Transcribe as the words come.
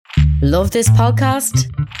Love this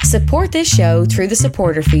podcast? Support this show through the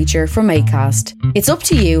supporter feature from Acast. It's up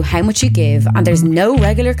to you how much you give and there's no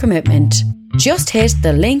regular commitment. Just hit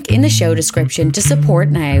the link in the show description to support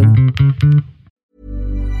now.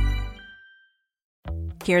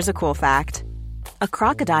 Here's a cool fact. A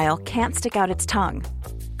crocodile can't stick out its tongue.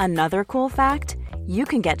 Another cool fact, you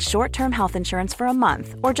can get short-term health insurance for a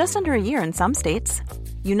month or just under a year in some states.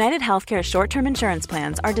 United Healthcare short-term insurance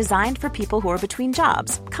plans are designed for people who are between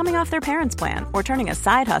jobs, coming off their parents' plan, or turning a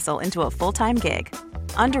side hustle into a full-time gig.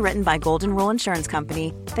 Underwritten by Golden Rule Insurance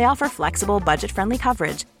Company, they offer flexible, budget-friendly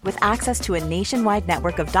coverage with access to a nationwide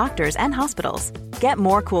network of doctors and hospitals. Get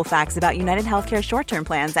more cool facts about United Healthcare short-term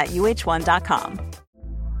plans at uh1.com.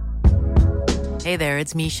 Hey there,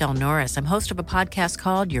 it's Michelle Norris. I'm host of a podcast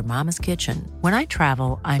called Your Mama's Kitchen. When I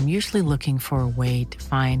travel, I'm usually looking for a way to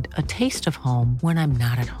find a taste of home when I'm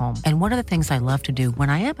not at home. And one of the things I love to do when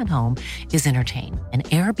I am at home is entertain. And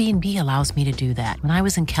Airbnb allows me to do that. When I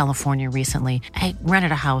was in California recently, I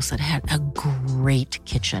rented a house that had a great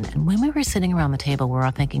kitchen. And when we were sitting around the table, we were all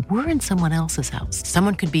thinking, we're in someone else's house.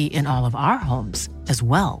 Someone could be in all of our homes as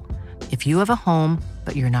well. If you have a home,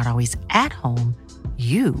 but you're not always at home,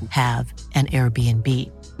 you have an Airbnb.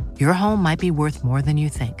 Your home might be worth more than you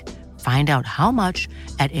think. Find out how much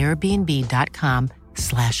at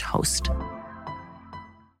airbnb.com/host.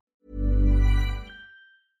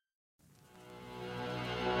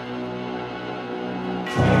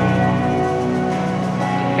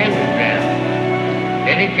 Pentagram,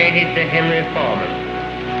 dedicated to Henry Foreman.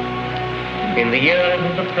 In the years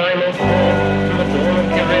of the primal force and the dawn of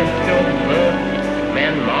terrestrial birth,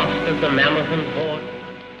 man mastered the mammoth and horde.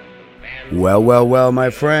 Well, my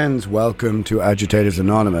friends, welcome to Agitators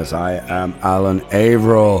Anonymous. I am Alan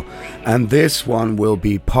Averill, and this one will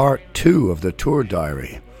be part 2 of the tour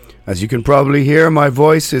diary. As you can probably hear, my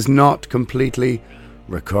voice is not completely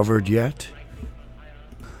recovered yet.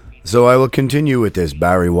 So I will continue with this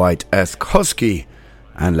Barry White-esque husky,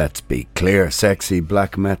 and let's be clear, sexy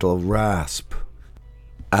black metal rasp.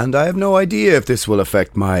 And I have no idea if this will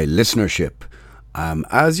affect my listenership.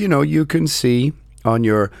 As you know, you can see on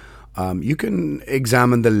your... you can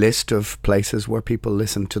examine the list of places where people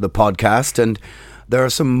listen to the podcast, and there are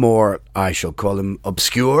some more, I shall call them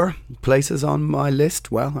obscure places on my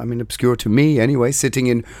list. Well, I mean obscure to me anyway, sitting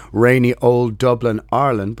in rainy old Dublin,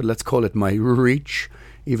 Ireland, but let's call it my reach,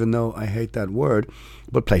 even though I hate that word.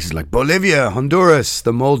 But places like Bolivia, Honduras,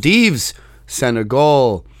 the Maldives,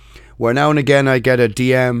 Senegal, where now and again I get a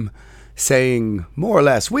DM saying, more or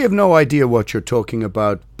less, we have no idea what you're talking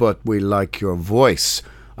about, but we like your voice.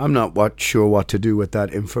 I'm not sure what to do with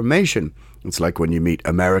that information. It's like when you meet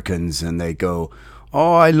Americans and they go,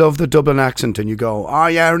 oh, I love the Dublin accent. And you go, oh,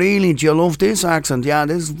 yeah, really? Do you love this accent? Yeah,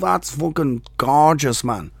 that's fucking gorgeous,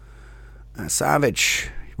 man. Savage.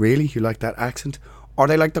 Really? You like that accent? Or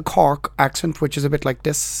they like the Cork accent, which is a bit like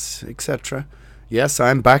this, etc. Yes,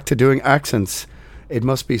 I'm back to doing accents. It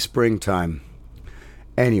must be springtime.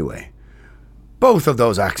 Anyway. Both of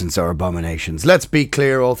those accents are abominations. Let's be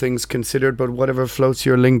clear, all things considered, but whatever floats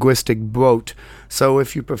your linguistic boat. So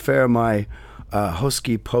if you prefer my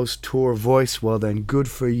husky post-tour voice, well then, good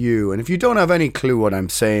for you. And if you don't have any clue what I'm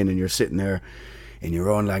saying and you're sitting there in your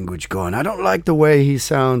own language going, I don't like the way he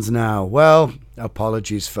sounds now, well,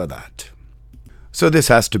 apologies for that. So this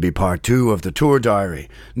has to be part 2 of the tour diary.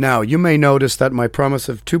 Now, you may notice that my promise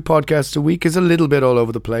of 2 podcasts a week is a little bit all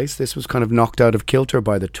over the place. This was kind of knocked out of kilter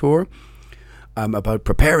by the tour. About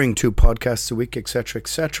preparing 2 podcasts a week, etc.,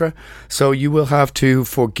 etc. So you will have to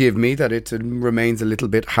forgive me that it remains a little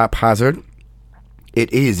bit haphazard.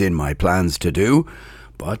 It is in my plans to do,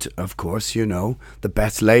 but of course, you know, the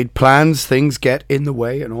best laid plans, things get in the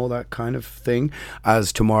way and all that kind of thing.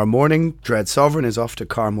 As tomorrow morning, Dread Sovereign is off to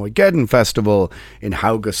Karmoigeddon Festival in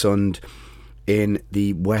Haugesund in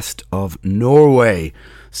the west of Norway.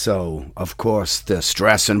 So, of course, the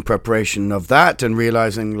stress and preparation of that and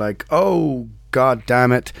realizing like, oh, God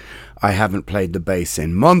damn it, I haven't played the bass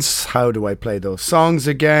in months. How do I play those songs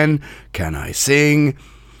again? Can I sing?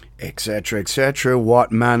 Etc., etc.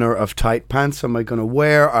 What manner of tight pants am I going to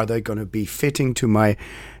wear? Are they going to be fitting to my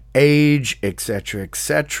age? Etc.,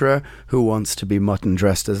 etc. Who wants to be mutton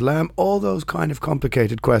dressed as lamb? All those kind of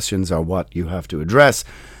complicated questions are what you have to address.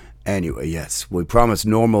 Anyway, yes, we promise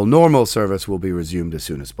normal service will be resumed as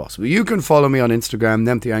soon as possible. You can follow me on Instagram,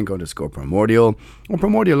 Nemthiang_primordial or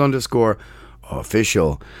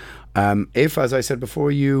primordial_official. If, as I said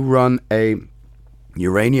before, you run a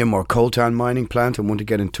uranium or coltan mining plant and want to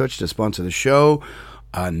get in touch to sponsor the show,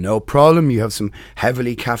 no problem. You have some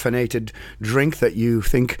heavily caffeinated drink that you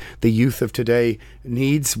think the youth of today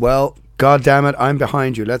needs, well, God damn it, I'm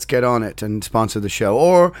behind you, let's get on it and sponsor the show.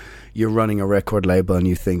 Or you're running a record label and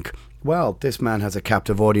you think, well, this man has a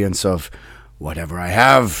captive audience of whatever I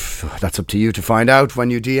have. That's up to you to find out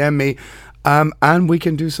when you DM me. And we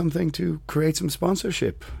can do something to create some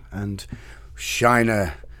sponsorship and shine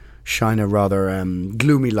a rather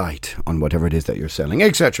gloomy light on whatever it is that you're selling,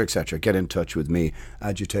 etc., etc. Get in touch with me.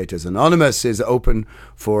 Agitators Anonymous is open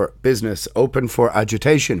for business, open for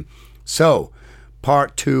agitation. So,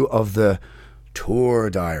 part 2 of the tour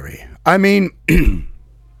diary. I mean,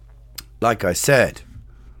 like I said,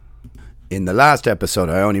 in the last episode,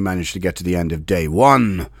 I only managed to get to the end of day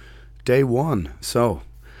 1. Day 1. So,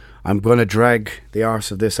 I'm going to drag the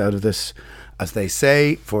arse of this out of this, as they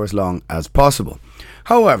say, for as long as possible.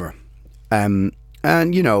 However, and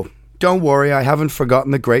you know, don't worry, I haven't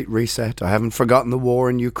forgotten the Great Reset. I haven't forgotten the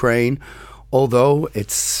war in Ukraine, although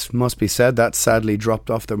it must be said that sadly dropped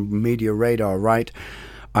off the media radar, right?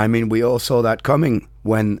 I mean, we all saw that coming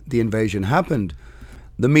when the invasion happened.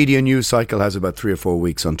 The media news cycle has about 3 or 4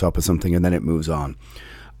 weeks on top of something, and then it moves on.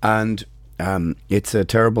 And it's a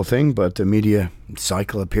terrible thing, but the media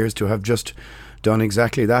cycle appears to have just done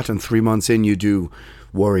exactly that. And 3 months in, you do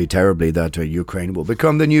worry terribly that Ukraine will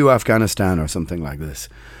become the new Afghanistan or something like this.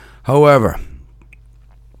 However,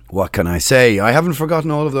 what can I say? I haven't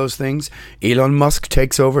forgotten all of those things. Elon Musk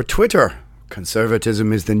takes over Twitter.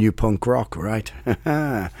 Conservatism is the new punk rock, right?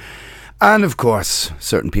 And of course,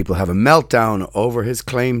 certain people have a meltdown over his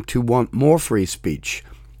claim to want more free speech.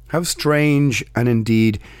 How strange and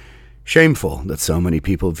indeed shameful that so many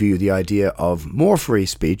people view the idea of more free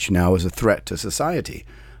speech now as a threat to society.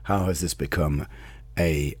 How has this become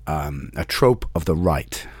a trope of the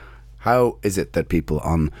right? How is it that people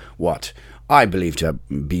on what I believe to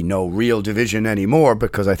be no real division anymore,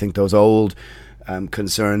 because I think those old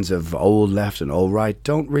concerns of old left and old right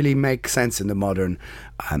don't really make sense in the modern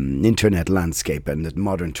internet landscape and the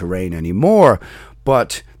modern terrain anymore.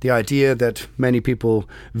 But the idea that many people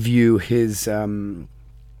view his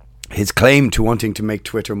claim to wanting to make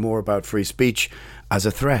Twitter more about free speech as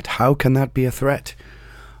a threat. How can that be a threat?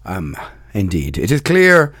 Indeed, it is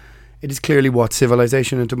clearly what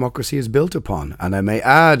civilization and democracy is built upon. And I may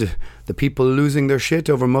add, the people losing their shit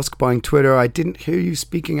over Musk buying Twitter, I didn't hear you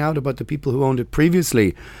speaking out about the people who owned it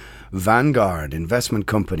previously. Vanguard, investment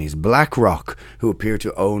companies, BlackRock, who appear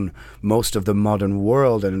to own most of the modern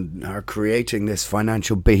world and are creating this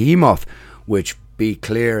financial behemoth, which, be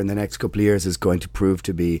clear, in the next couple of years is going to prove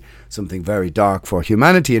to be something very dark for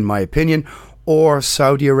humanity, in my opinion. Or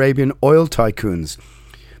Saudi Arabian oil tycoons,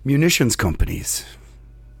 munitions companies.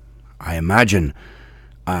 I imagine,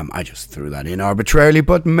 I just threw that in arbitrarily,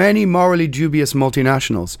 but many morally dubious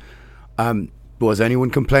multinationals. Was anyone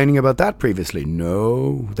complaining about that previously?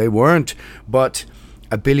 No, they weren't. But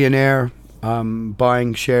a billionaire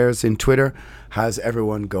buying shares in Twitter has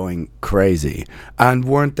everyone going crazy. And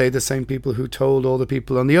weren't they the same people who told all the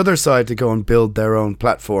people on the other side to go and build their own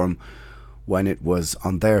platform when it was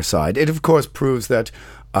on their side? It, of course, proves that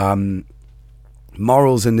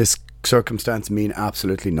morals in this circumstance mean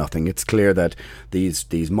absolutely nothing. It's clear that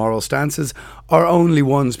these moral stances are only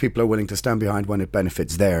ones people are willing to stand behind when it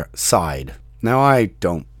benefits their side. Now, I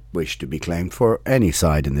don't wish to be claimed for any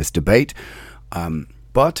side in this debate,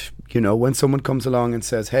 but, you know, when someone comes along and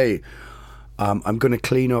says, hey, I'm going to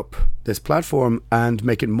clean up this platform and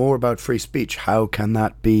make it more about free speech, how can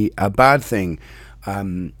that be a bad thing?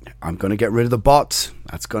 I'm going to get rid of the bots.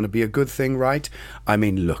 That's going to be a good thing, right? I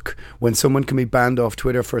mean, look, when someone can be banned off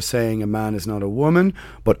Twitter for saying a man is not a woman,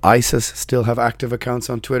 but ISIS still have active accounts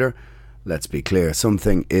on Twitter, let's be clear,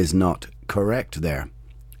 something is not correct there.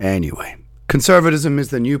 Anyway, conservatism is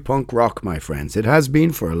the new punk rock, my friends. It has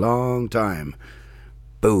been for a long time.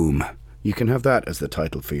 Boom. You can have that as the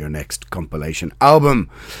title for your next compilation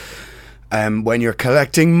album. When you're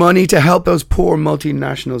collecting money to help those poor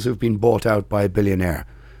multinationals who've been bought out by a billionaire.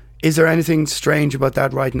 Is there anything strange about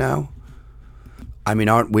that right now? I mean,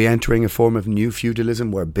 aren't we entering a form of new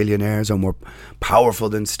feudalism where billionaires are more powerful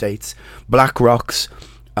than states? BlackRock's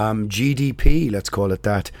GDP, let's call it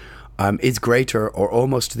that, is greater or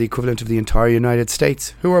almost the equivalent of the entire United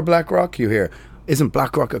States. Who are BlackRock, you hear? Isn't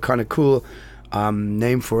BlackRock a kind of cool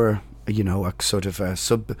name for, you know, a sort of a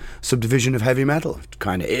subdivision of heavy metal? It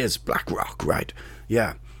kind of is BlackRock, right?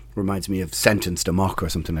 Yeah, reminds me of Sentenced to Mock or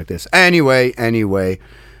something like this. Anyway,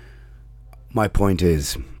 my point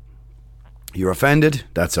is, you're offended?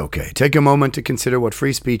 That's okay. Take a moment to consider what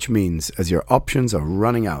free speech means as your options are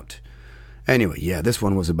running out. Anyway, yeah, this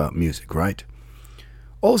one was about music, right?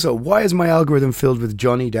 Also, why is my algorithm filled with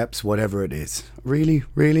Johnny Depp's whatever it is? Really?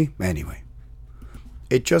 Anyway.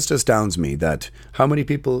 It just astounds me that how many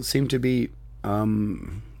people seem to be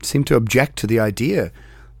seem to object to the idea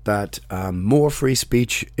that more free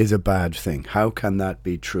speech is a bad thing. How can that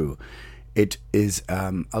be true? It is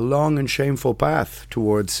a long and shameful path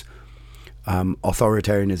towards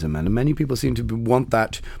authoritarianism, and many people seem to want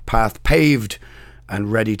that path paved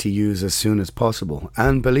and ready to use as soon as possible.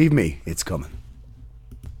 And believe me, it's coming.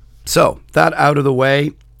 So, that out of the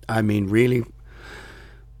way, I mean, really,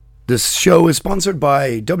 this show is sponsored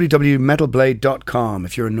by www.metalblade.com.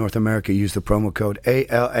 If you're in North America, use the promo code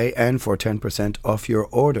ALAN for 10% off your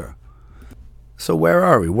order. So where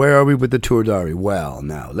are we? Where are we with the Tour Diary? Well,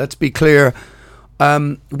 now, let's be clear.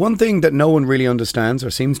 One thing that no one really understands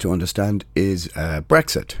or seems to understand is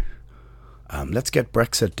Brexit. Let's get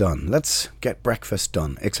Brexit done. Let's get breakfast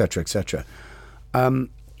done, etc., etc.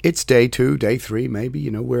 It's day 2, day 3, maybe.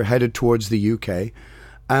 We're headed towards the UK.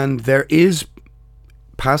 And there is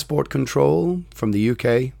passport control from the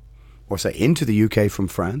UK, or say into the UK from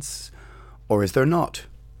France, or is there not?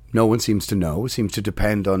 No one seems to know. It seems to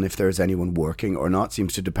depend on if there's anyone working or not. It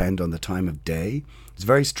seems to depend on the time of day. It's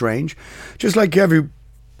very strange. Just like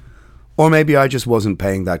or maybe I just wasn't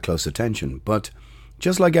paying that close attention, but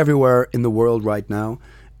just like everywhere in the world right now,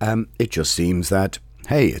 it just seems that,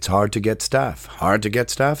 hey, it's hard to get staff. Hard to get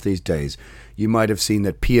staff these days. You might have seen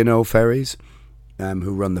that P&O Ferries,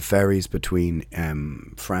 who run the ferries between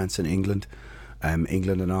France and England,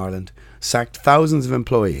 England and Ireland, sacked thousands of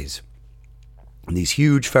employees. And these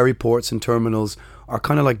huge ferry ports and terminals are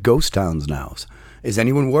kind of like ghost towns now. Is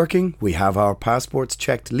anyone working? We have our passports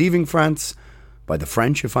checked leaving France by the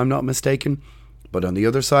French, if I'm not mistaken. But on the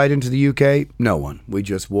other side into the UK, no one. We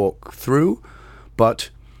just walk through. But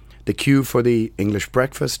the queue for the English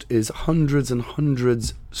breakfast is hundreds and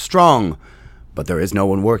hundreds strong. But there is no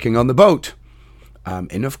one working on the boat.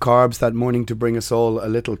 Enough carbs that morning to bring us all a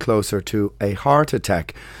little closer to a heart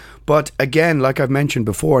attack. But again, like I've mentioned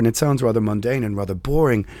before, and it sounds rather mundane and rather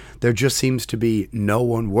boring, there just seems to be no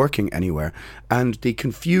one working anywhere. And the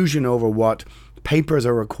confusion over what papers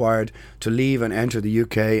are required to leave and enter the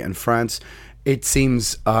UK and France, it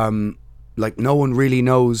seems like no one really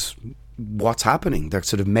knows what's happening. They're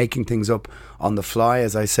sort of making things up on the fly.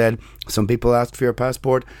 As I said, some people ask for your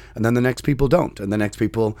passport and then the next people don't. And the next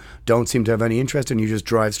people don't seem to have any interest and you just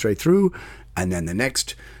drive straight through. And then the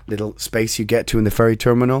next little space you get to in the ferry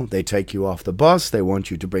terminal, they take you off the bus. They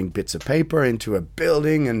want you to bring bits of paper into a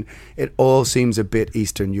building, and it all seems a bit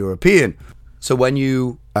Eastern European. So when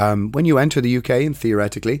you enter the UK, and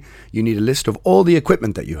theoretically, you need a list of all the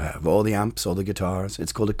equipment that you have, all the amps, all the guitars.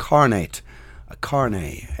 It's called a carnet. A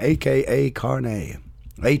carnet, a.k.a. carnet.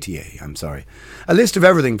 ATA, I'm sorry. A list of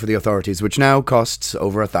everything for the authorities, which now costs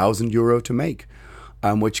over €1,000 to make,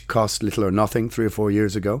 which cost little or nothing 3 or 4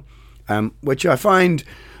 years ago. Which I find,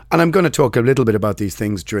 and I'm going to talk a little bit about these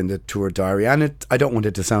things during the tour diary, and I don't want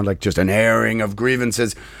it to sound like just an airing of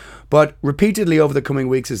grievances, but repeatedly over the coming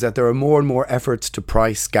weeks is that there are more and more efforts to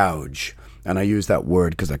price gouge. And I use that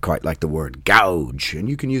word because I quite like the word gouge, and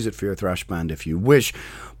you can use it for your thrash band if you wish.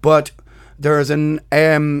 But there's an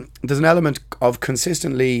element of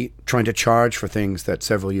consistently trying to charge for things that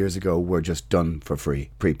several years ago were just done for free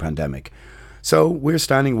pre-pandemic. So we're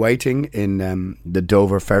standing waiting in the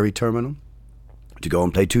Dover ferry terminal to go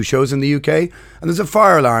and play 2 shows in the UK, and there's a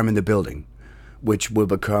fire alarm in the building, which will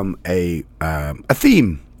become a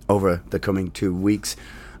theme over the coming 2 weeks.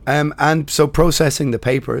 And so processing the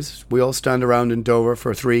papers, we all stand around in Dover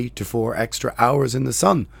for 3 to 4 extra hours in the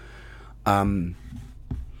sun. And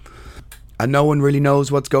no one really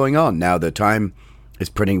knows what's going on. Now the time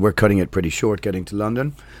is we're cutting it pretty short getting to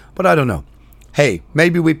London, but I don't know. Hey,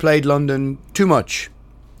 maybe we played London too much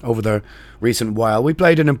over the recent while. We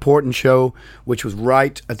played an important show, which was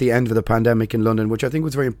right at the end of the pandemic in London, which I think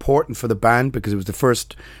was very important for the band because it was the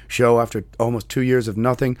first show after almost 2 years of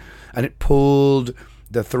nothing, and it pulled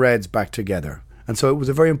the threads back together. And so it was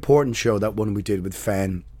a very important show, that one we did with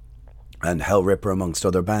Fen and Hell Ripper, amongst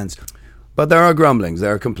other bands. But there are grumblings,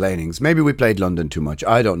 there are complainings. Maybe we played London too much.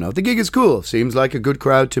 I don't know. The gig is cool. Seems like a good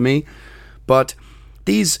crowd to me. But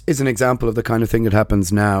these is an example of the kind of thing that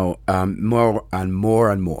happens now more and more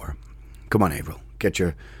and more. Come on, Avril. Get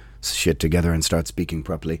your shit together and start speaking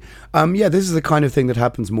properly. This is the kind of thing that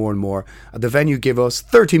happens more and more. The venue give us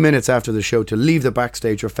 30 minutes after the show to leave the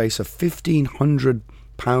backstage or face a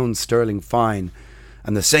 £1,500 sterling fine.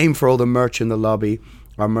 And the same for all the merch in the lobby.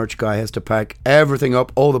 Our merch guy has to pack everything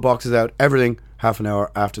up, all the boxes out, everything, half an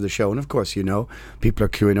hour after the show. And of course, people are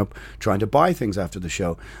queuing up trying to buy things after the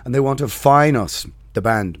show. And they want to fine us, the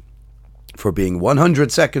band, for being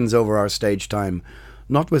 100 seconds over our stage time,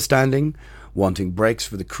 notwithstanding wanting breaks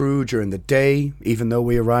for the crew during the day, even though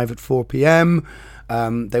we arrive at 4 p.m,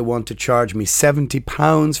 They want to charge me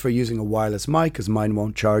 £70 for using a wireless mic because mine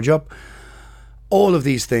won't charge up. All of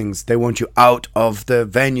these things, they want you out of the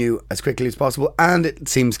venue as quickly as possible. And it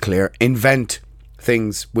seems clear, invent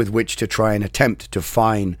things with which to try and attempt to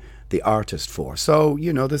fine the artist for. So,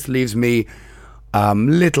 this leaves me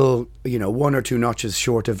little, one or two notches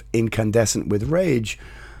short of incandescent with rage.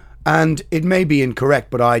 And it may be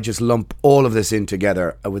incorrect, but I just lump all of this in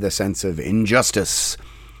together with a sense of injustice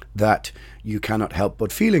that you cannot help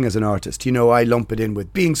but feeling as an artist. I lump it in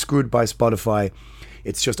with being screwed by Spotify.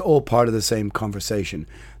 It's just all part of the same conversation.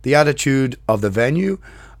 The attitude of the venue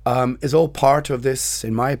is all part of this,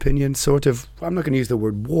 in my opinion, sort of, I'm not going to use the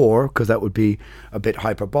word war because that would be a bit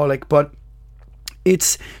hyperbolic, but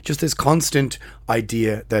it's just this constant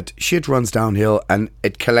idea that shit runs downhill and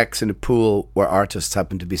it collects in a pool where artists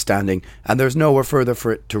happen to be standing and there's nowhere further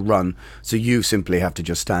for it to run, so you simply have to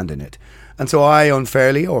just stand in it. And so I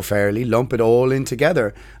unfairly or fairly lump it all in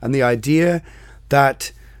together. And the idea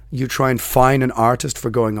that you try and fine an artist for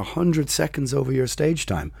going 100 seconds over your stage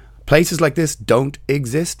time. Places like this don't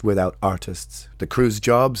exist without artists. The cruise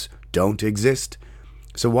jobs don't exist.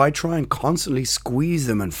 So why try and constantly squeeze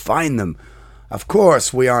them and fine them? Of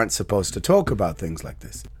course, we aren't supposed to talk about things like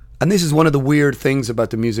this. And this is one of the weird things about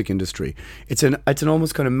the music industry. It's an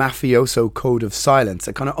almost kind of mafioso code of silence,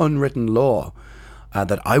 a kind of unwritten law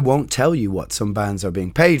that I won't tell you what some bands are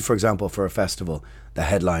being paid, for example, for a festival, the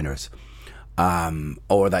headliners.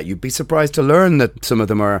 Or that you'd be surprised to learn that some of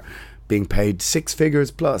them are being paid 6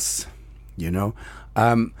 figures plus,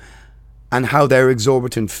 and how their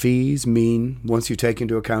exorbitant fees mean, once you take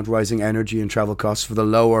into account rising energy and travel costs for the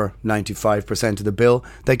lower 95% of the bill,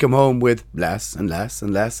 they come home with less and less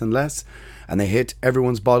and less and less, and they hit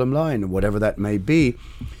everyone's bottom line, whatever that may be.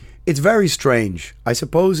 It's very strange. I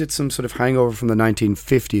suppose it's some sort of hangover from the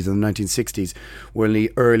 1950s and the 1960s when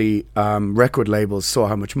the early record labels saw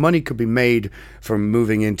how much money could be made from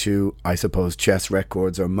moving into, I suppose, Chess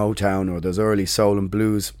Records or Motown or those early soul and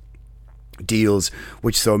blues deals,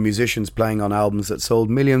 which saw musicians playing on albums that sold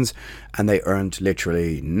millions, and they earned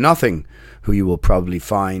literally nothing, who you will probably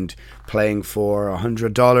find playing for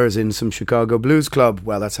 $100 in some Chicago blues club.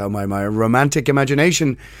 Well, that's how my romantic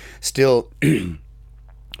imagination still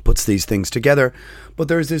puts these things together. But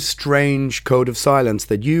there's this strange code of silence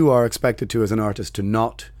that you are expected to, as an artist, to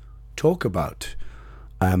not talk about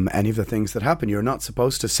any of the things that happen. You're not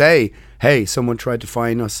supposed to say, hey, someone tried to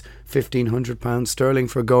fine us £1,500 sterling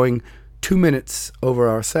for going 2 minutes over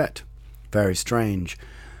our set. Very strange.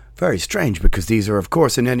 Very strange, because these are, of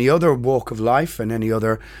course, in any other walk of life and any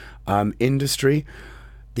other industry,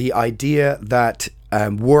 the idea that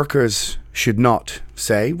workers should not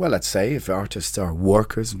say, well, let's say if artists are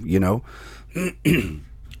workers,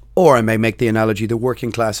 or I may make the analogy, the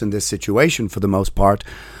working class in this situation for the most part,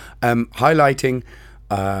 highlighting,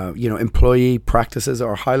 employee practices,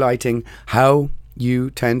 or highlighting how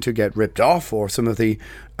you tend to get ripped off, or some of the,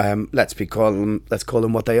 let's call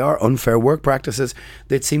them what they are, unfair work practices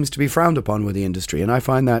that seems to be frowned upon with the industry. And I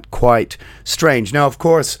find that quite strange. Now, of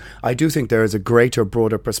course, I do think there is a greater,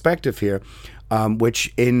 broader perspective here,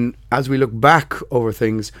 which as we look back over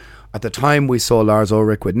things, at the time we saw Lars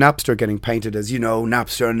Ulrich with Napster getting painted as,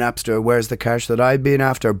 Napster, where's the cash that I've been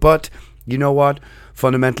after? But you know what?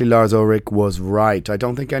 Fundamentally, Lars Ulrich was right. I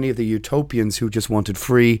don't think any of the utopians who just wanted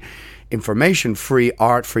free information, free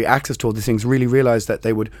art, free access to all these things really realized that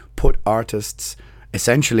they would put artists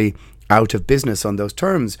essentially out of business on those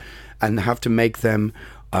terms and have to make them,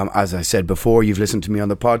 as I said before, you've listened to me on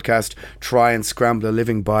the podcast, try and scramble a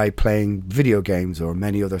living by playing video games or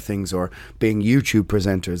many other things, or being YouTube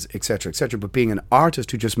presenters, etc., etc. But being an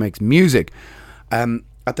artist who just makes music,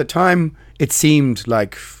 at the time, it seemed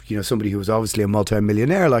like, somebody who was obviously a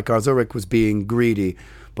multi-millionaire like Lars Ulrich was being greedy.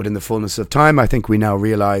 But in the fullness of time, I think we now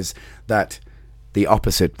realize that the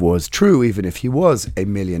opposite was true, even if he was a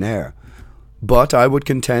millionaire. But I would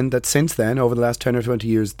contend that since then, over the last 10 or 20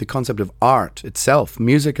 years, the concept of art itself,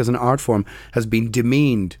 music as an art form, has been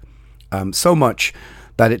demeaned so much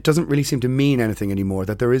that it doesn't really seem to mean anything anymore,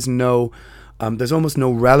 that there is there's almost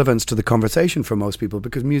no relevance to the conversation for most people,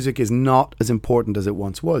 because music is not as important as it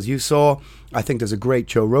once was. You saw, I think there's a great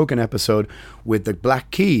Joe Rogan episode with the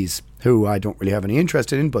Black Keys, who I don't really have any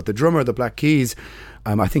interest in, but the drummer of the Black Keys,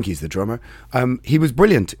 I think he's the drummer, he was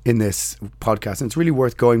brilliant in this podcast, and it's really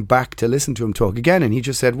worth going back to listen to him talk again. And he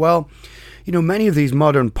just said, well, many of these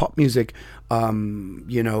modern pop music,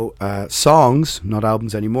 songs, not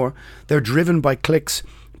albums anymore, they're driven by clicks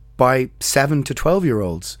by 7 to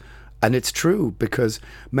 12-year-olds. And it's true, because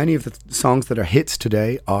many of the songs that are hits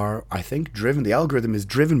today are, I think, the algorithm is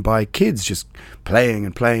driven by kids just playing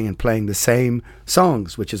and playing and playing the same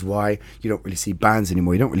songs, which is why you don't really see bands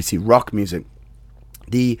anymore. You don't really see rock music.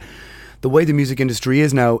 The way the music industry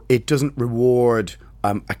is now, it doesn't reward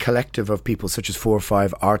a collective of people such as 4 or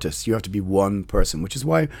 5 artists. You have to be one person, which is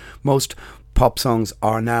why most pop songs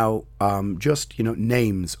are now just,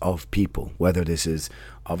 names of people. Whether this is,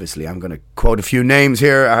 obviously, I'm going to quote a few names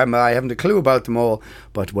here. I haven't a clue about them all,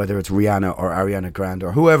 but whether it's Rihanna or Ariana Grande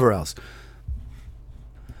or whoever else.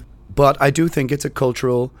 But I do think it's a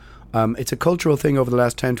cultural thing over the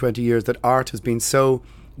last 10, 20 years that art has been so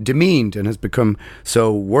demeaned and has become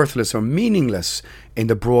so worthless or meaningless in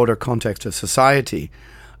the broader context of society,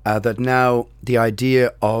 that now the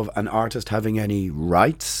idea of an artist having any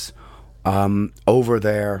rights over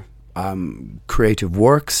their creative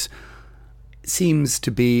works seems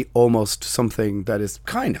to be almost something that is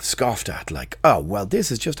kind of scoffed at, like, oh, well,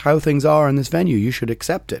 this is just how things are in this venue, you should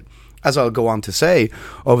accept it. As I'll go on to say,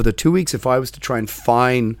 over the 2 weeks, if I was to try and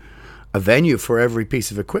fine a venue for every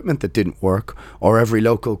piece of equipment that didn't work, or every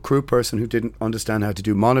local crew person who didn't understand how to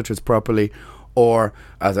do monitors properly, or,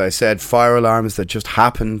 as I said, fire alarms that just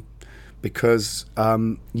happened because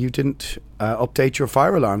you didn't update your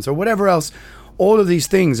fire alarms, or whatever else. All of these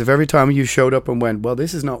things, if every time you showed up and went, well,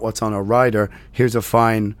 this is not what's on our rider, here's a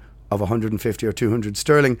fine of 150 or 200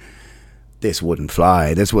 sterling, this wouldn't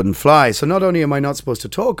fly. So not only am I not supposed to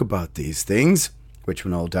talk about these things, which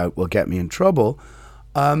no doubt will get me in trouble,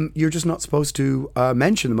 you're just not supposed to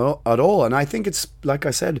mention them at all. And I think it's, like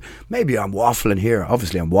I said, maybe I'm waffling here.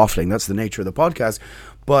 Obviously I'm waffling, that's the nature of the podcast.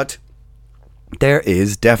 But there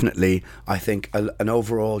is definitely, I think, an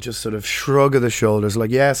overall just sort of shrug of the shoulders, like,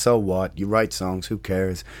 yeah, so what? You write songs, who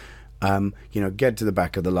cares? Get to the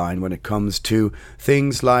back of the line when it comes to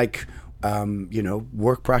things like,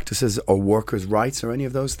 work practices or workers' rights or any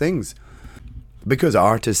of those things. Because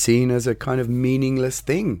art is seen as a kind of meaningless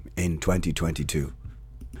thing in 2022.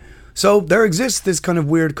 So there exists this kind of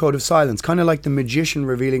weird code of silence, kind of like the magician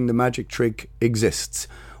revealing the magic trick exists,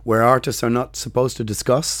 where artists are not supposed to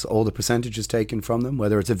discuss all the percentages taken from them,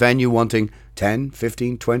 whether it's a venue wanting 10,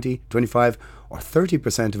 15, 20, 25 or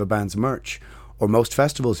 30% of a band's merch, or most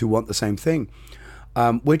festivals who want the same thing,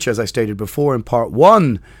 which, as I stated before in part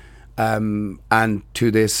 1, and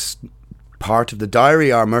to this part of the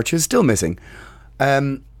diary, our merch is still missing.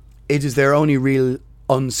 It is their only real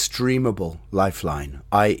unstreamable lifeline,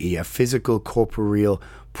 i.e. a physical corporeal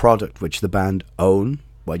product which the band own.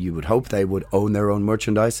 Well, you would hope they would own their own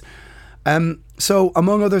merchandise. So,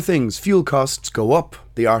 among other things, fuel costs go up.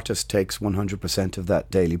 The artist takes 100% of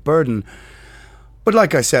that daily burden. But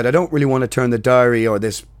like I said, I don't really want to turn the diary or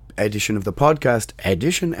this edition of the podcast,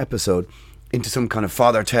 episode, into some kind of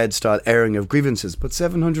Father Ted style airing of grievances. But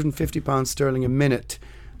 £750 sterling a minute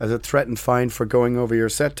as a threatened fine for going over your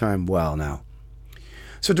set time. Well, now.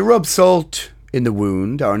 So to rub salt in the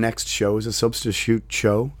wound, our next show is a substitute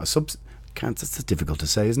show. That's difficult to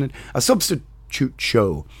say, isn't it? A substitute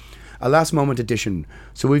show. A last moment edition.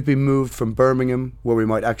 So we've been moved from Birmingham, where we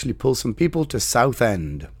might actually pull some people, to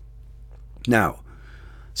Southend. Now,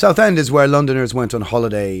 Southend is where Londoners went on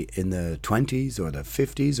holiday in the 20s or the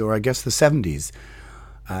 50s or I guess the 70s.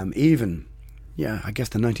 I guess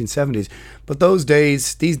the 1970s. But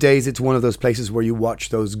these days, it's one of those places where you watch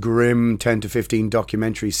those grim 10 to 15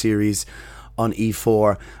 documentary series on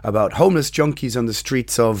E4 about homeless junkies on the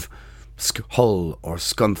streets of Hull or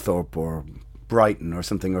Scunthorpe or Brighton or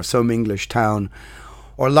something, or some English town,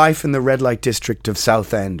 or life in the red light district of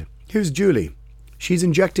Southend. Here's Julie. She's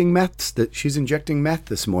injecting meth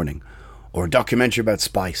this morning. Or a documentary about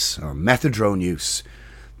spice or methadone use.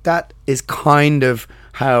 That is kind of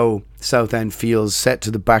how Southend feels, set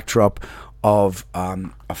to the backdrop of a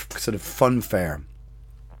sort of fun fair,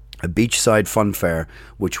 a beachside fun fair,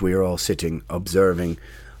 which we are all sitting observing.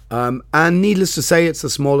 And needless to say, it's the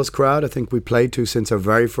smallest crowd I think we played to since our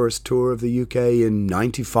very first tour of the UK in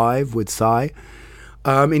 95 with Psy.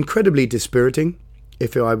 Incredibly dispiriting,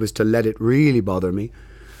 if I was to let it really bother me.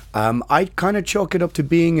 I kind of chalk it up to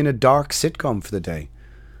being in a dark sitcom for the day.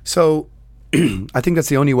 So I think that's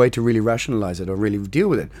the only way to really rationalise it or really deal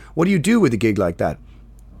with it. What do you do with a gig like that?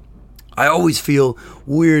 I always feel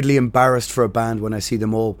weirdly embarrassed for a band when I see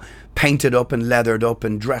them all painted up and leathered up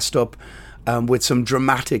and dressed up with some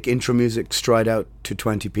dramatic intro music stride out to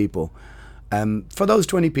 20 people. For those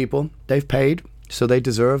 20 people, they've paid, so they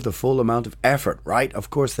deserve the full amount of effort, right? Of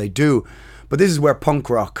course they do. But this is where punk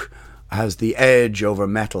rock has the edge over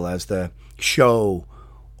metal as the show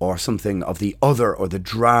or something of the other, or the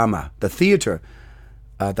drama, the theatre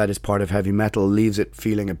that is part of heavy metal leaves it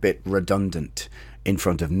feeling a bit redundant. in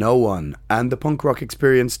front of no one. And the punk rock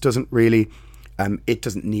experience doesn't really, it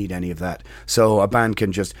doesn't need any of that. So a band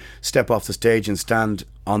can just step off the stage and stand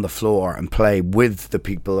on the floor and play with the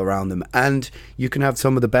people around them. And you can have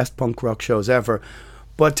some of the best punk rock shows ever.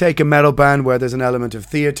 But take a metal band where there's an element of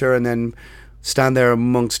theatre and then stand there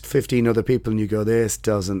amongst 15 other people and you go, this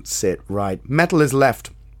doesn't sit right. Metal is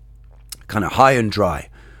left kind of high and dry.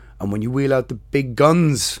 And when you wheel out the big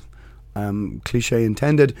guns, cliche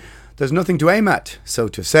intended, there's nothing to aim at, so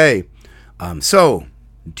to say. So,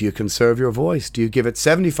 do you conserve your voice? Do you give it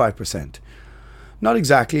 75%? Not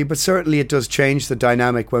exactly, but certainly it does change the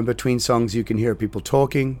dynamic when between songs you can hear people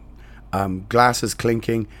talking, glasses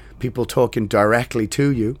clinking, people talking directly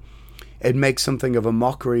to you. It makes something of a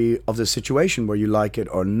mockery of the situation where you like it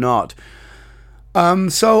or not.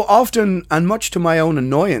 So often, and much to my own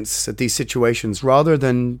annoyance at these situations, rather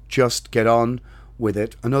than just get on with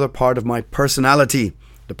it, another part of my personality,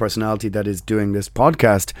 the personality that is doing this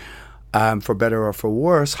podcast, for better or for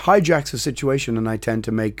worse, hijacks a situation, and I tend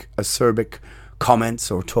to make acerbic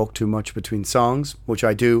comments or talk too much between songs, which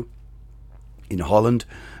I do in Holland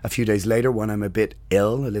a few days later when I'm a bit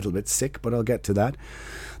ill, a little bit sick, but I'll get to that.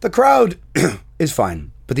 The crowd is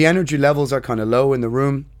fine, but the energy levels are kind of low in the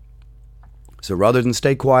room. So rather than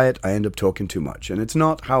stay quiet, I end up talking too much. And it's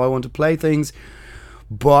not how I want to play things,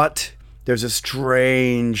 but there's a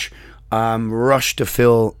strange rush to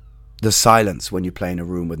fill the silence when you play in a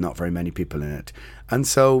room with not very many people in it. And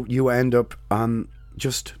so you end up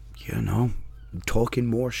just, talking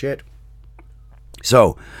more shit.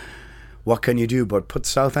 So what can you do but put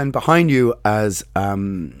Southend behind you as,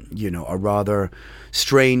 a rather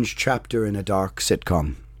strange chapter in a dark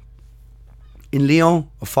sitcom. In Lyon,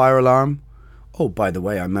 a fire alarm. Oh, by the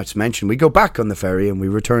way, I must mention, we go back on the ferry and we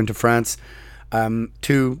return to France.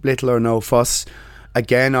 To little or no fuss.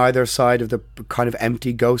 Again, either side of the kind of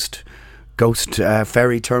empty ghost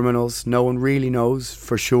ferry terminals. No one really knows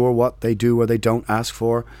for sure what they do or they don't ask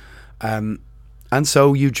for. And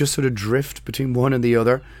so you just sort of drift between one and the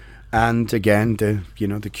other. And again,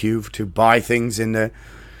 the queue to buy things in the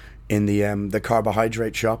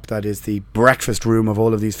carbohydrate shop, that is the breakfast room of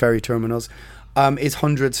all of these ferry terminals, is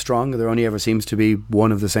hundreds strong. There only ever seems to be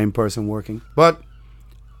one of the same person working. But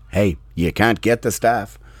hey, you can't get the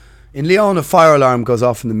staff. In Lyon, a fire alarm goes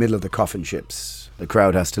off in the middle of the coffin ships. The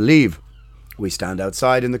crowd has to leave. We stand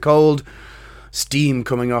outside in the cold, steam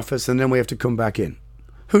coming off us, and then we have to come back in.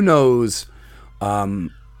 Who knows?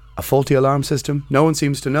 A faulty alarm system? No one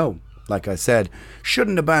seems to know. Like I said,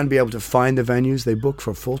 shouldn't a band be able to find the venues they book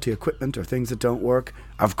for faulty equipment or things that don't work?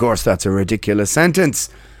 Of course, that's a ridiculous sentence.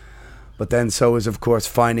 But then so is, of course,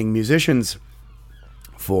 finding musicians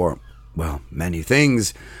for, well, many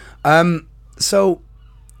things. So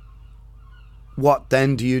what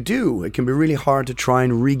then do you do? It can be really hard to try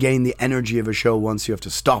and regain the energy of a show once you have to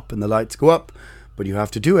stop and the lights go up, but you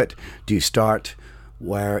have to do it. Do you start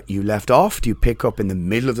where you left off? Do you pick up in the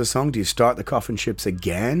middle of the song? Do you start the coffin ships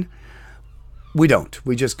again? We don't.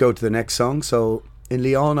 We just go to the next song. So in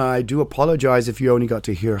Lyon, I do apologize if you only got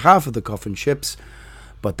to hear half of the coffin ships,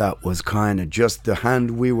 but that was kind of just the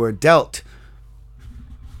hand we were dealt.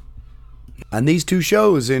 And these two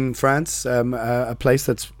shows in France, a place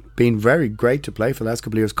that's been very great to play for the last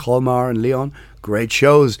couple of years, Colmar and Lyon, great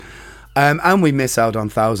shows. And we miss out on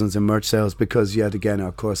thousands in merch sales because, yet again,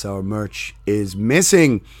 of course, our merch is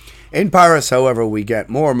missing. In Paris, however, we get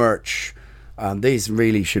more merch. These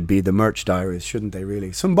really should be the merch diaries, shouldn't they,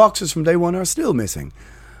 really? Some boxes from day one are still missing.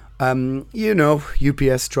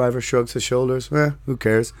 UPS driver shrugs his shoulders. Who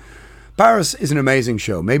cares? Paris is an amazing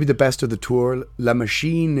show, maybe the best of the tour. La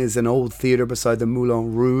Machine is an old theatre beside the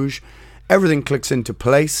Moulin Rouge. Everything clicks into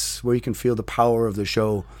place where you can feel the power of the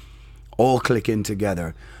show all click in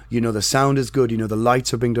together. The sound is good, the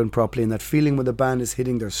lights are being done properly, and that feeling when the band is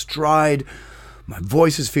hitting their stride. My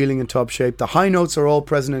voice is feeling in top shape. The high notes are all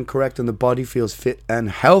present and correct, and the body feels fit and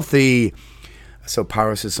healthy. So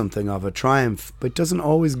Paris is something of a triumph, but it doesn't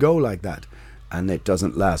always go like that, and it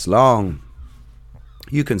doesn't last long.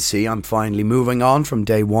 You can see I'm finally moving on from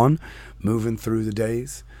day one, moving through the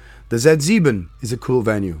days. The Z7 is a cool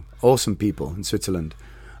venue, awesome people in Switzerland.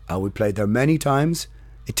 We played there many times.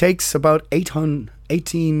 It takes about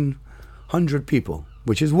 1,800 people,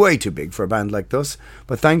 which is way too big for a band like this,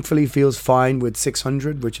 but thankfully feels fine with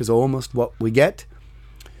 600, which is almost what we get.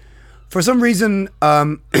 For some reason,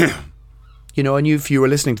 and if you were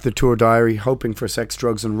listening to the tour diary hoping for sex,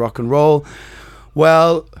 drugs and rock and roll,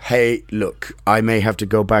 well, hey, look, I may have to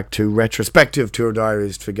go back to retrospective tour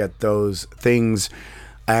diaries to get those things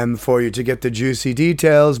for you to get the juicy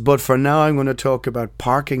details, but for now I'm going to talk about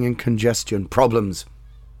parking and congestion problems.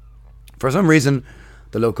 For some reason,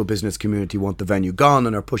 the local business community want the venue gone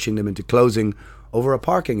and are pushing them into closing over a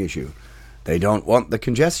parking issue. They don't want the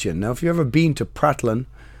congestion. Now, if you've ever been to Prattlin,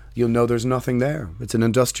 you'll know there's nothing there. It's an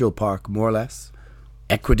industrial park, more or less,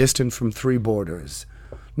 equidistant from 3 borders.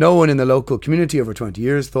 No one in the local community over 20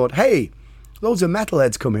 years thought, hey, loads of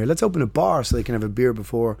metalheads come here. Let's open a bar so they can have a beer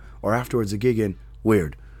before or afterwards a gig in.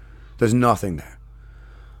 Weird. There's nothing there.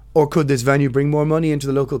 Or could this venue bring more money into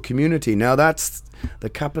the local community? Now that's the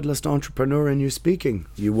capitalist entrepreneur in you speaking.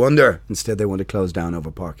 You wonder. Instead, they want to close down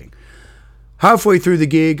over parking. Halfway through the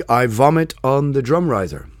gig, I vomit on the drum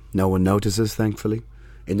riser. No one notices, thankfully.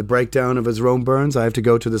 In the breakdown of As Rome Burns, I have to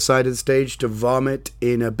go to the side of the stage to vomit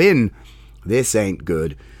in a bin. This ain't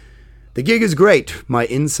good. The gig is great. My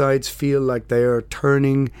insides feel like they are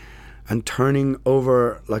turning and turning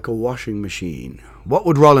over like a washing machine. What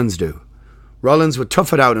would Rollins do? Rollins would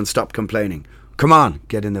tough it out and stop complaining. Come on,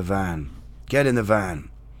 get in the van. Get in the van.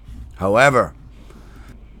 However,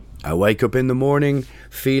 I wake up in the morning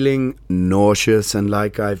feeling nauseous and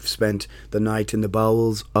like I've spent the night in the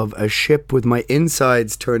bowels of a ship with my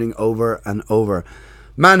insides turning over and over.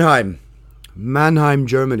 Mannheim,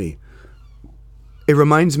 Germany. It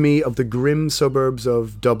reminds me of the grim suburbs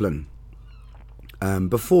of Dublin.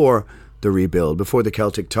 Before the rebuild, before the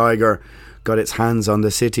Celtic Tiger got its hands on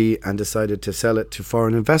the city and decided to sell it to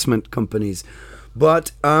foreign investment companies.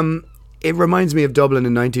 But it reminds me of Dublin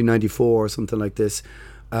in 1994 or something like this,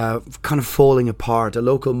 kind of falling apart. A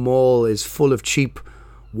local mall is full of cheap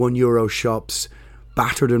 €1 shops,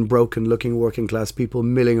 battered and broken looking working class people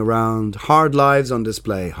milling around, hard lives on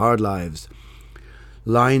display, hard lives.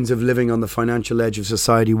 Lines of living on the financial edge of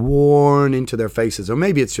society worn into their faces. Or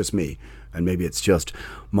maybe it's just me, and maybe it's just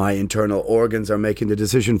my internal organs are making the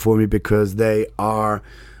decision for me because they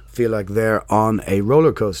feel like they're on a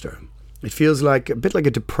roller coaster. It feels like a bit like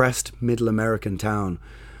a depressed middle American town.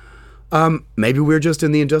 Maybe we're just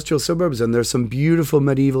in the industrial suburbs and there's some beautiful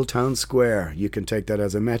medieval town square. You can take that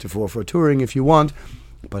as a metaphor for touring if you want,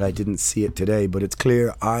 but I didn't see it today. But it's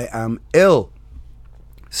clear I am ill.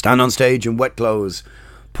 Stand on stage in wet clothes,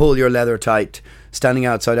 pull your leather tight, standing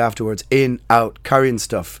outside afterwards, in, out, carrying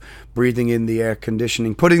stuff, breathing in the air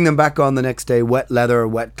conditioning, putting them back on the next day, wet leather,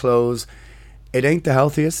 wet clothes. It ain't the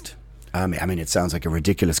healthiest. I mean, it sounds like a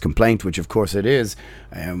ridiculous complaint, which of course it is.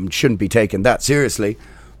 Shouldn't be taken that seriously.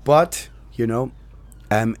 But,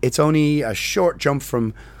 it's only a short jump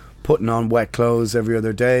from putting on wet clothes every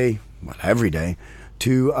other day, well, every day,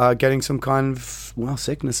 to getting some kind of,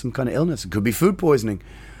 sickness, some kind of illness. It could be food poisoning.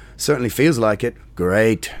 Certainly feels like it.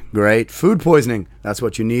 Great. Food poisoning. That's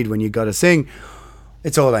what you need when you got to sing.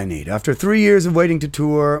 It's all I need. After 3 years of waiting to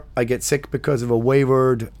tour, I get sick because of a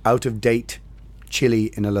wayward, out-of-date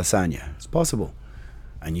chili in a lasagna. It's possible.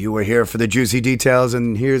 And you were here for the juicy details,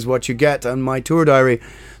 and here's what you get on my tour diary.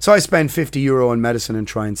 So I spend €50 on medicine and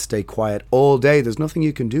try and stay quiet all day. There's nothing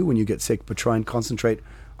you can do when you get sick but try and concentrate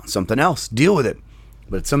on something else. Deal with it.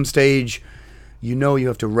 But at some stage, you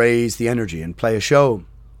have to raise the energy and play a show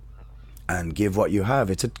and give what you have.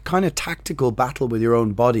 It's a kind of tactical battle with your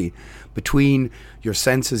own body, between your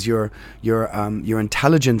senses, your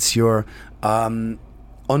intelligence, your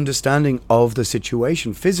understanding of the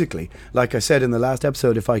situation physically. Like I said in the last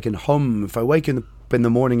episode, if I wake up in the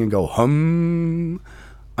morning and go hum,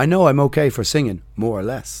 I know I'm okay for singing, more or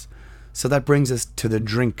less. So that brings us to the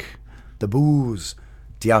drink, the booze,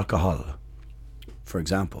 the alcohol, for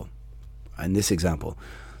example. In this example,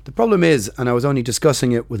 the problem is, and I was only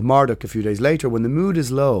discussing it with Marduk a few days later, when the mood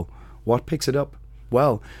is low, what picks it up?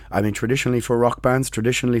 Well, traditionally for rock bands,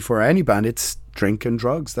 traditionally for any band, it's drink and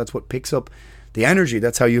drugs. That's what picks up the energy.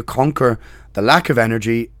 That's how you conquer the lack of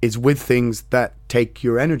energy, is with things that take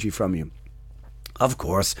your energy from you. Of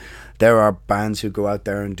course, there are bands who go out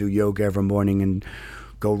there and do yoga every morning and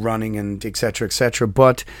go running and etc., etc.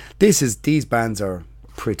 But these bands are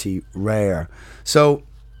pretty rare. So,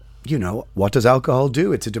 what does alcohol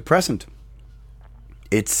do? It's a depressant.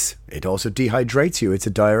 It also dehydrates you. It's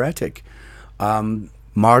a diuretic. The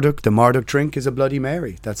Marduk drink is a Bloody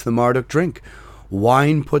Mary. That's the Marduk drink.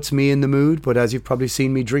 Wine puts me in the mood, but as you've probably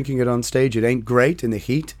seen me drinking it on stage, it ain't great in the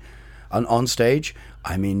heat on stage.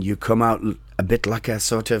 I mean, you come out a bit like a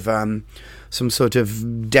sort of, some sort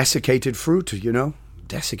of desiccated fruit,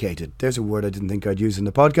 Desiccated. There's a word I didn't think I'd use in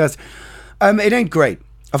the podcast. It ain't great.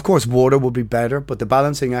 Of course, water would be better, but the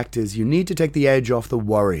balancing act is you need to take the edge off the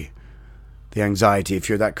worry, the anxiety, if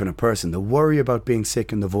you're that kind of person, the worry about being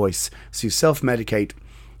sick in the voice. So you self-medicate,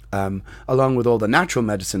 along with all the natural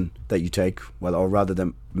medicine that you take, or rather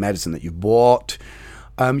the medicine that you've bought.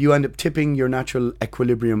 You end up tipping your natural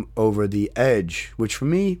equilibrium over the edge, which for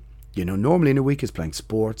me, normally in a week is playing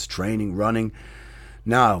sports, training, running.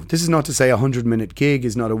 Now, this is not to say a 100-minute gig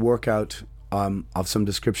is not a workout of some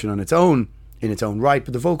description on its own, in its own right,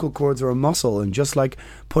 but the vocal cords are a muscle, and just like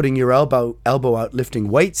putting your elbow out lifting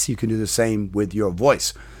weights, you can do the same with your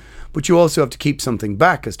voice. But you also have to keep something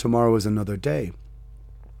back, as tomorrow is another day.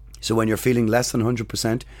 So when you're feeling less than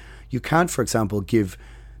 100%, you can't, for example, give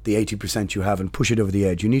the 80% you have and push it over the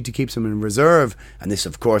edge. You need to keep some in reserve, and this,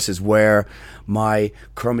 of course, is where my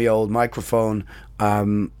crummy old microphone,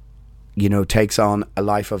 takes on a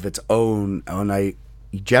life of its own. And I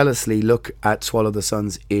jealously look at Swallow the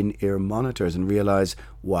Sun's in-ear monitors and realise,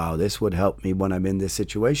 wow, this would help me when I'm in this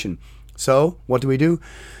situation. So, what do?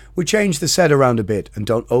 We change the set around a bit and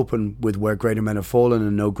don't open with Where Greater Men Have Fallen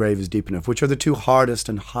and No Grave Is Deep Enough, which are the two hardest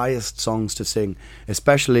and highest songs to sing,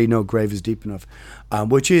 especially No Grave Is Deep Enough,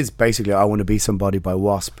 which is basically I Want to Be Somebody by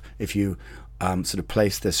Wasp, if you sort of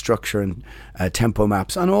place the structure and tempo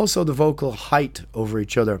maps and also the vocal height over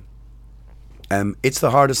each other. It's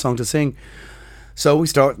the hardest song to sing. So we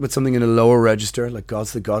start with something in a lower register, like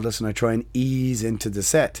God's the Godless, and I try and ease into the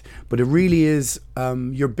set. But it really is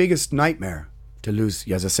your biggest nightmare to lose,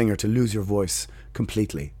 as a singer, to lose your voice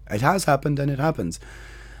completely. It has happened and it happens.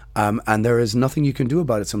 And there is nothing you can do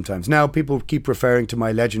about it sometimes. Now, people keep referring to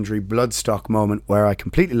my legendary Bloodstock moment where I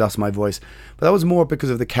completely lost my voice. But that was more because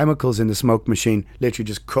of the chemicals in the smoke machine. Literally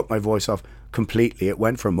just cut my voice off completely. It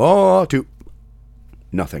went from to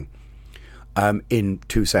nothing in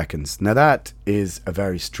 2 seconds. Now, that is a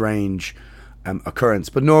very strange occurrence,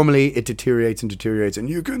 but normally it deteriorates and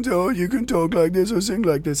you can talk like this or sing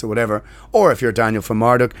like this or whatever. Or if you're Daniel from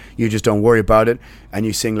Marduk, you just don't worry about it and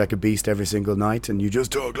you sing like a beast every single night and you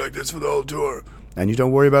just talk like this for the whole tour and you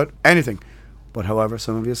don't worry about anything. But however,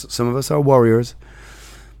 some of us are warriors,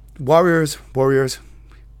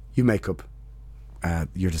 you make up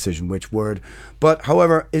your decision which word. But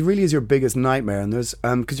however, it really is your biggest nightmare, and there's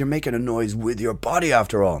because you're making a noise with your body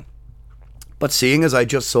after all. But seeing as I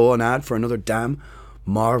just saw an ad for another damn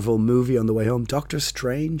Marvel movie on the way home, Doctor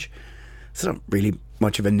Strange, it's not really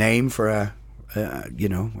much of a name for a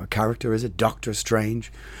character, is it? Doctor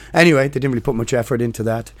Strange. Anyway, they didn't really put much effort into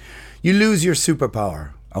that. You lose your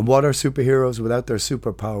superpower. And what are superheroes without their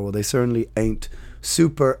superpower? Well, they certainly ain't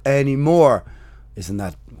super anymore. Isn't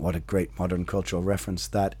that what a great modern cultural reference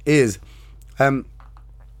that is?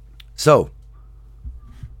 So,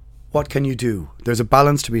 what can you do? There's a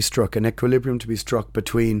balance to be struck, an equilibrium to be struck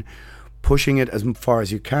between pushing it as far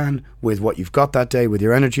as you can with what you've got that day, with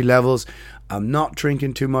your energy levels, not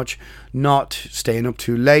drinking too much, not staying up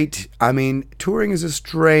too late. I mean, touring is a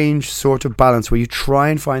strange sort of balance where you try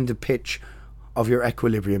and find the pitch of your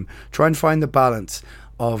equilibrium, try and find the balance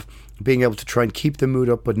of being able to try and keep the mood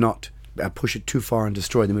up but not push it too far and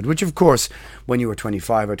destroy the mood, which of course, when you were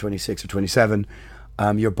 25 or 26 or 27,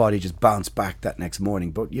 your body just bounced back that next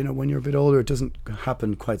morning. But when you're a bit older, it doesn't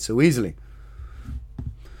happen quite so easily.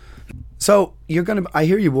 So I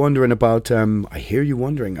hear you wondering about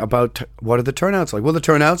what are the turnouts like. Well, the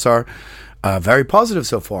turnouts are very positive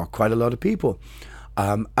so far. Quite a lot of people.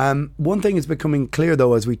 One thing is becoming clear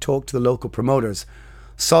though, as we talk to the local promoters,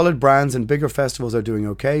 solid brands and bigger festivals are doing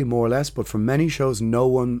okay, more or less. But for many shows, no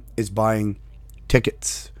one is buying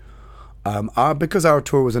tickets. Because our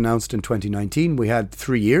tour was announced in 2019, we had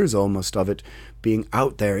 3 years almost of it being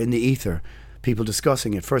out there in the ether, people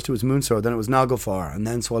discussing it. First it was Moonsorrow, then it was Naglfar, and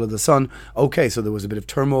then Swallow the Sun. Okay, so there was a bit of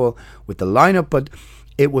turmoil with the lineup, but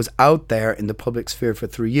it was out there in the public sphere for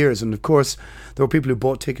 3 years. And of course, there were people who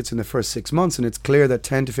bought tickets in the first 6 months, and it's clear that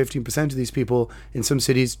 10 to 15% of these people in some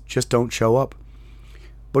cities just don't show up.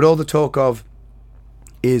 But all the talk of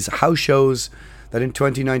is house shows that in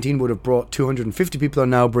 2019 would have brought 250 people are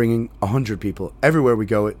now bringing 100 people. Everywhere we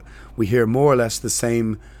go, we hear more or less the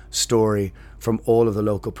same story from all of the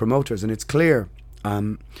local promoters, and it's clear.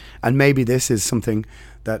 And maybe this is something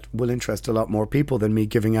that will interest a lot more people than me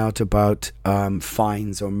giving out about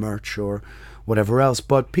fines or merch or whatever else.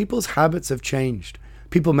 But people's habits have changed.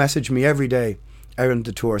 People message me every day around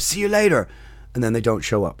the tour, see you later, and then they don't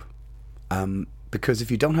show up. Because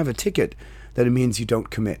if you don't have a ticket, then it means you don't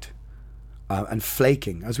commit. And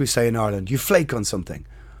flaking, as we say in Ireland, you flake on something.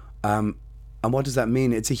 And what does that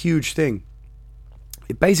mean? It's a huge thing.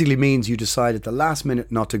 It basically means you decide at the last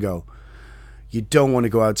minute not to go. You don't want to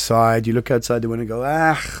go outside. You look outside the window and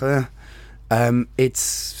go,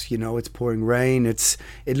 it's pouring rain. It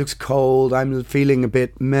looks cold. I'm feeling a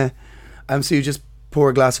bit meh. So you just pour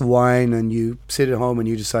a glass of wine and you sit at home and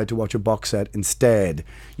you decide to watch a box set instead.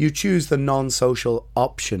 You choose the non-social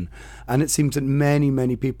option. And it seems that many,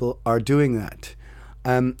 many people are doing that.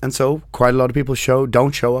 And so quite a lot of people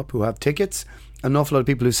don't show up who have tickets. An awful lot of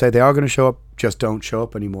people who say they are going to show up just don't show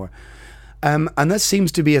up anymore. And that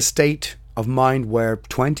seems to be a state of mind where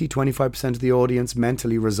 20-25% of the audience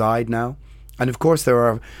mentally reside now. And of course there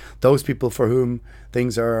are those people for whom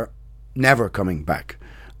things are never coming back.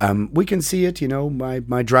 We can see it,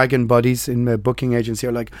 my dragon buddies in the booking agency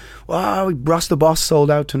are like, wow, Ross the Boss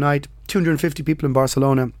sold out tonight, 250 people in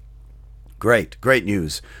Barcelona. Great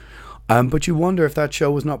news. But you wonder if that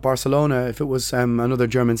show was not Barcelona, if it was another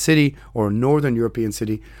German city or a northern European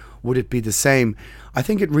city, would it be the same? I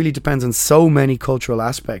think it really depends on so many cultural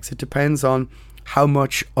aspects. It depends on how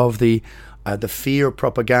much of the fear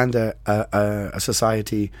propaganda a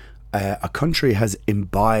society, a country has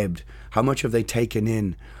imbibed. How much have they taken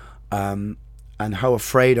in? And how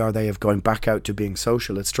afraid are they of going back out to being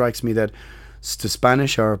social? It strikes me that the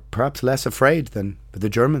Spanish are perhaps less afraid than the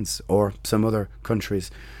Germans or some other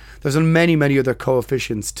countries. There's many, many other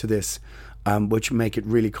coefficients to this, which make it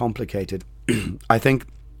really complicated. I think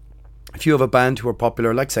if you have a band who are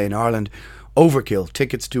popular, like say in Ireland, Overkill,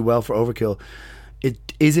 tickets do well for Overkill.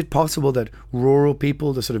 Is it possible that rural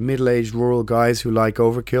people, the sort of middle-aged rural guys who like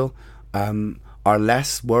Overkill, are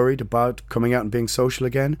less worried about coming out and being social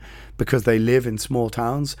again because they live in small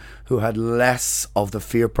towns who had less of the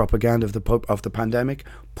fear propaganda of the pandemic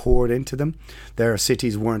poured into them? Their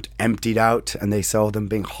cities weren't emptied out and they saw them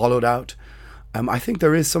being hollowed out. I think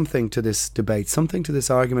there is something to this debate, something to this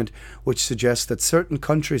argument which suggests that certain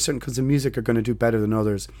countries, certain kinds of music are going to do better than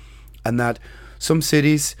others, and that some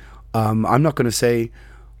cities, I'm not going to say,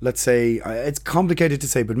 let's say, it's complicated to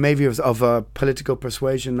say, but maybe of a political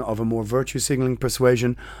persuasion, of a more virtue signaling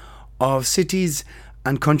persuasion, of cities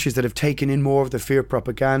and countries that have taken in more of the fear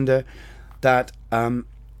propaganda, that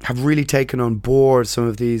have really taken on board some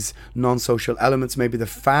of these non-social elements. Maybe the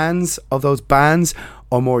fans of those bands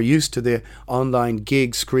are more used to the online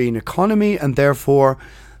gig screen economy, and therefore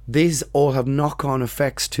these all have knock-on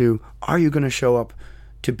effects to, are you going to show up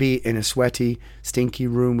to be in a sweaty, stinky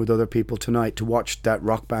room with other people tonight to watch that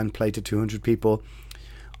rock band play to 200 people?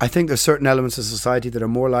 I think there's certain elements of society that are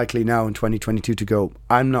more likely now in 2022 to go,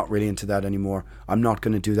 I'm not really into that anymore. I'm not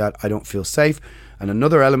going to do that. I don't feel safe. And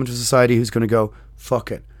another element of society who's going to go,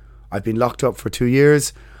 fuck it. I've been locked up for 2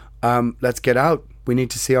 years. Let's get out. We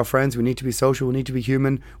need to see our friends. We need to be social. We need to be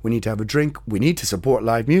human. We need to have a drink. We need to support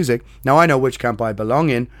live music. Now, I know which camp I belong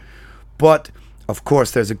in, but of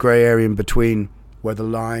course there's a grey area in between where the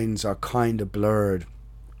lines are kind of blurred.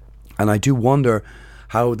 And I do wonder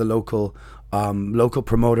how the local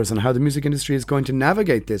promoters and how the music industry is going to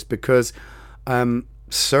navigate this, because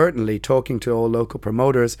certainly talking to all local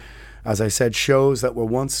promoters, as I said, shows that were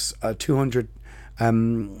once a 200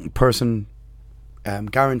 person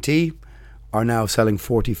guarantee are now selling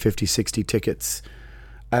 40, 50, 60 tickets,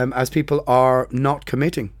 as people are not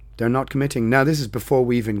committing. They're not committing. Now, this is before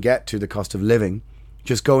we even get to the cost of living.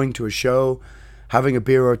 Just going to a show, having a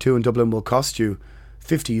beer or two in Dublin will cost you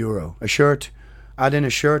 €50. A shirt, add in a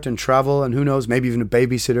shirt and travel, and who knows, maybe even a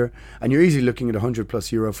babysitter, and you're easily looking at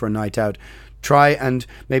 €100+ for a night out. Try and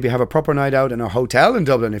maybe have a proper night out in a hotel in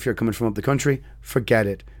Dublin if you're coming from up the country. Forget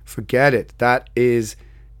it. That is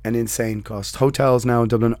an insane cost. Hotels now in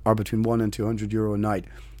Dublin are between €100 and €200 a night,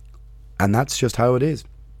 and that's just how it is.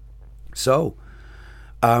 So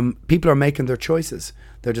people are making their choices.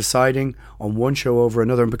 They're deciding on one show over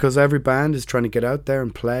another, and because every band is trying to get out there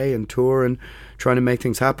and play and tour and trying to make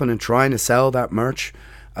things happen and trying to sell that merch,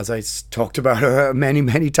 as I talked about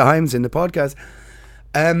many times in the podcast,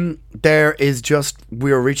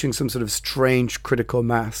 we are reaching some sort of strange critical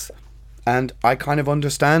mass. And I kind of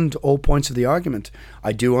understand all points of the argument.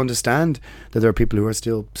 I do understand that there are people who are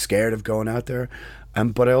still scared of going out there,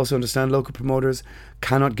 but I also understand local promoters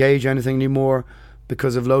cannot gauge anything anymore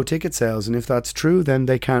because of low ticket sales. And if that's true, then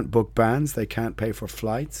they can't book bands, they can't pay for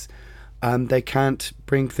flights, and they can't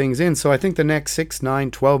bring things in. So I think the next 6,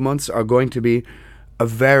 9, 12 months are going to be a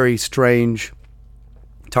very strange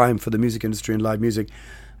time for the music industry and live music,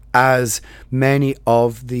 as many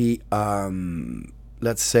of the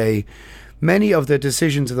many of the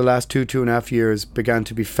decisions of the last 2.5 years began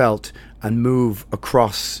to be felt and move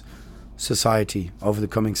across society over the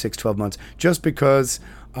coming 6-12 months. Just because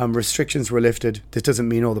restrictions were lifted, this doesn't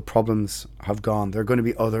mean all the problems have gone. There are going to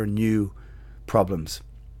be other new problems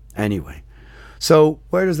anyway. So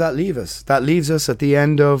where does that leave us? That leaves us at the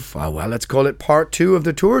end of, let's call it part 2 of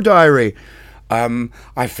the tour diary.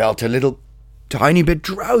 I felt a little tiny bit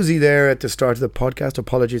drowsy there at the start of the podcast.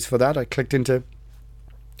 Apologies for that. I clicked into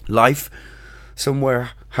life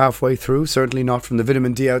somewhere halfway through, certainly not from the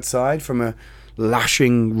vitamin D outside, from a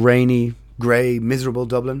lashing, rainy, grey, miserable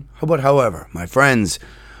Dublin. However, my friends,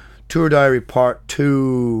 Tour Diary Part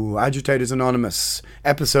 2, Agitators Anonymous,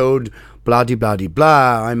 episode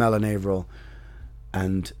blah-de-blah-de-blah. I'm Alan Averill,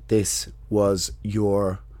 and this was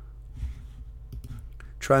your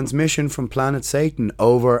transmission from Planet Satan.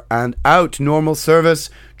 Over and out. Normal service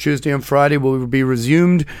Tuesday and Friday will be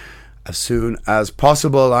resumed as soon as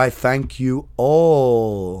possible. I thank you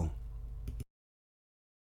all.